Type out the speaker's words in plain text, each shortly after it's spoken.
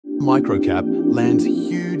Microcap lands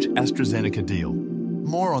huge AstraZeneca deal.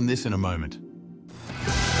 More on this in a moment.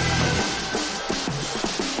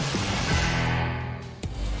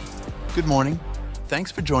 Good morning.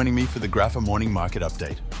 Thanks for joining me for the Grafa Morning Market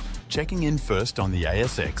Update. Checking in first on the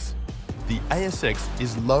ASX. The ASX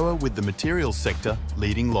is lower with the materials sector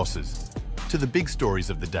leading losses. To the big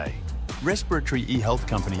stories of the day. Respiratory e-health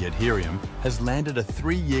company Adherium has landed a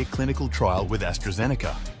 3-year clinical trial with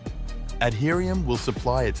AstraZeneca. Adherium will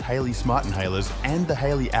supply its Haley Smartinhalers and the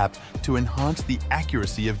Haley app to enhance the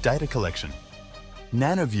accuracy of data collection.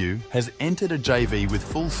 Nanoview has entered a JV with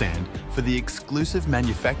Fullsand for the exclusive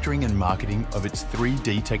manufacturing and marketing of its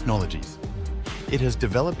 3D technologies. It has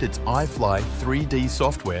developed its iFly 3D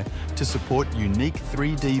software to support unique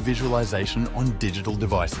 3D visualization on digital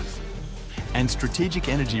devices. And Strategic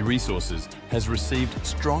Energy Resources has received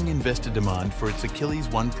strong investor demand for its Achilles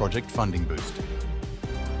 1 project funding boost.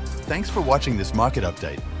 Thanks for watching this market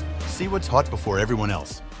update. See what's hot before everyone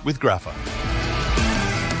else with Grafa.